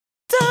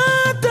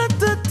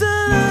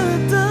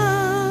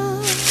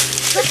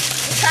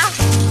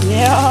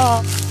Yeah.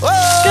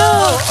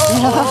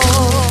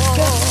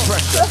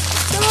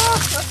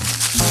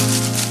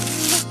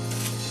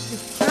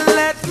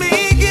 Let me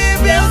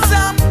give you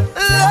some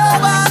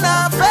love and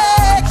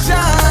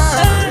affection.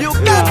 You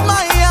got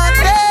my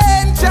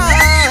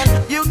attention.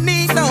 You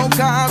need no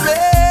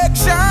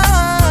correction.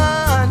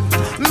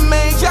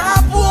 May your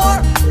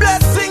pour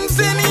blessings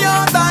in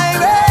your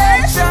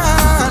direction.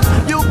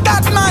 You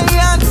got my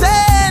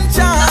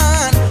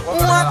attention.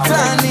 What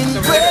an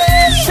impression.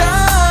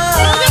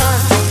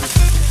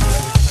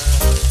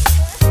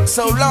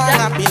 So long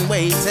I've been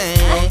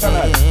waiting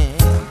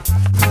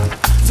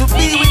to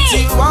be with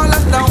you all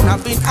alone.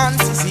 I've been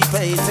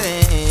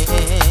anticipating.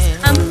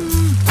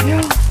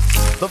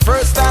 The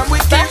first time we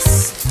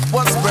kissed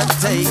was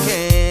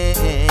breathtaking.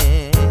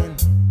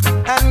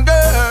 And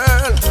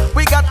girl,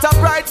 we got a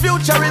bright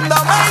future in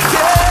the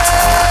making.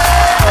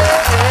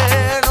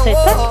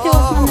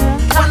 Whoa.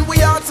 When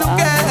we are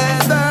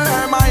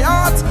together, my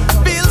heart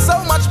feels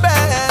so much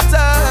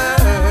better.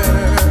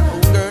 Oh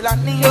girl, I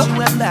need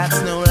you and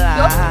that's no lie.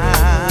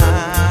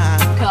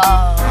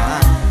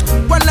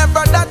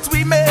 Whenever that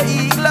we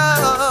make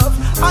love,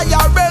 I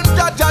arrange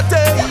Jaja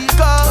take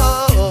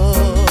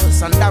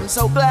us. And I'm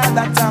so glad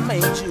that I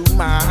made you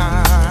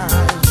mine.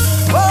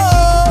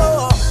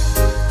 Oh,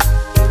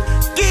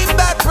 keep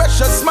that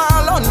precious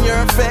smile on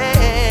your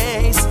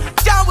face.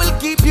 Jah will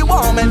keep you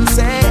warm and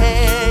safe.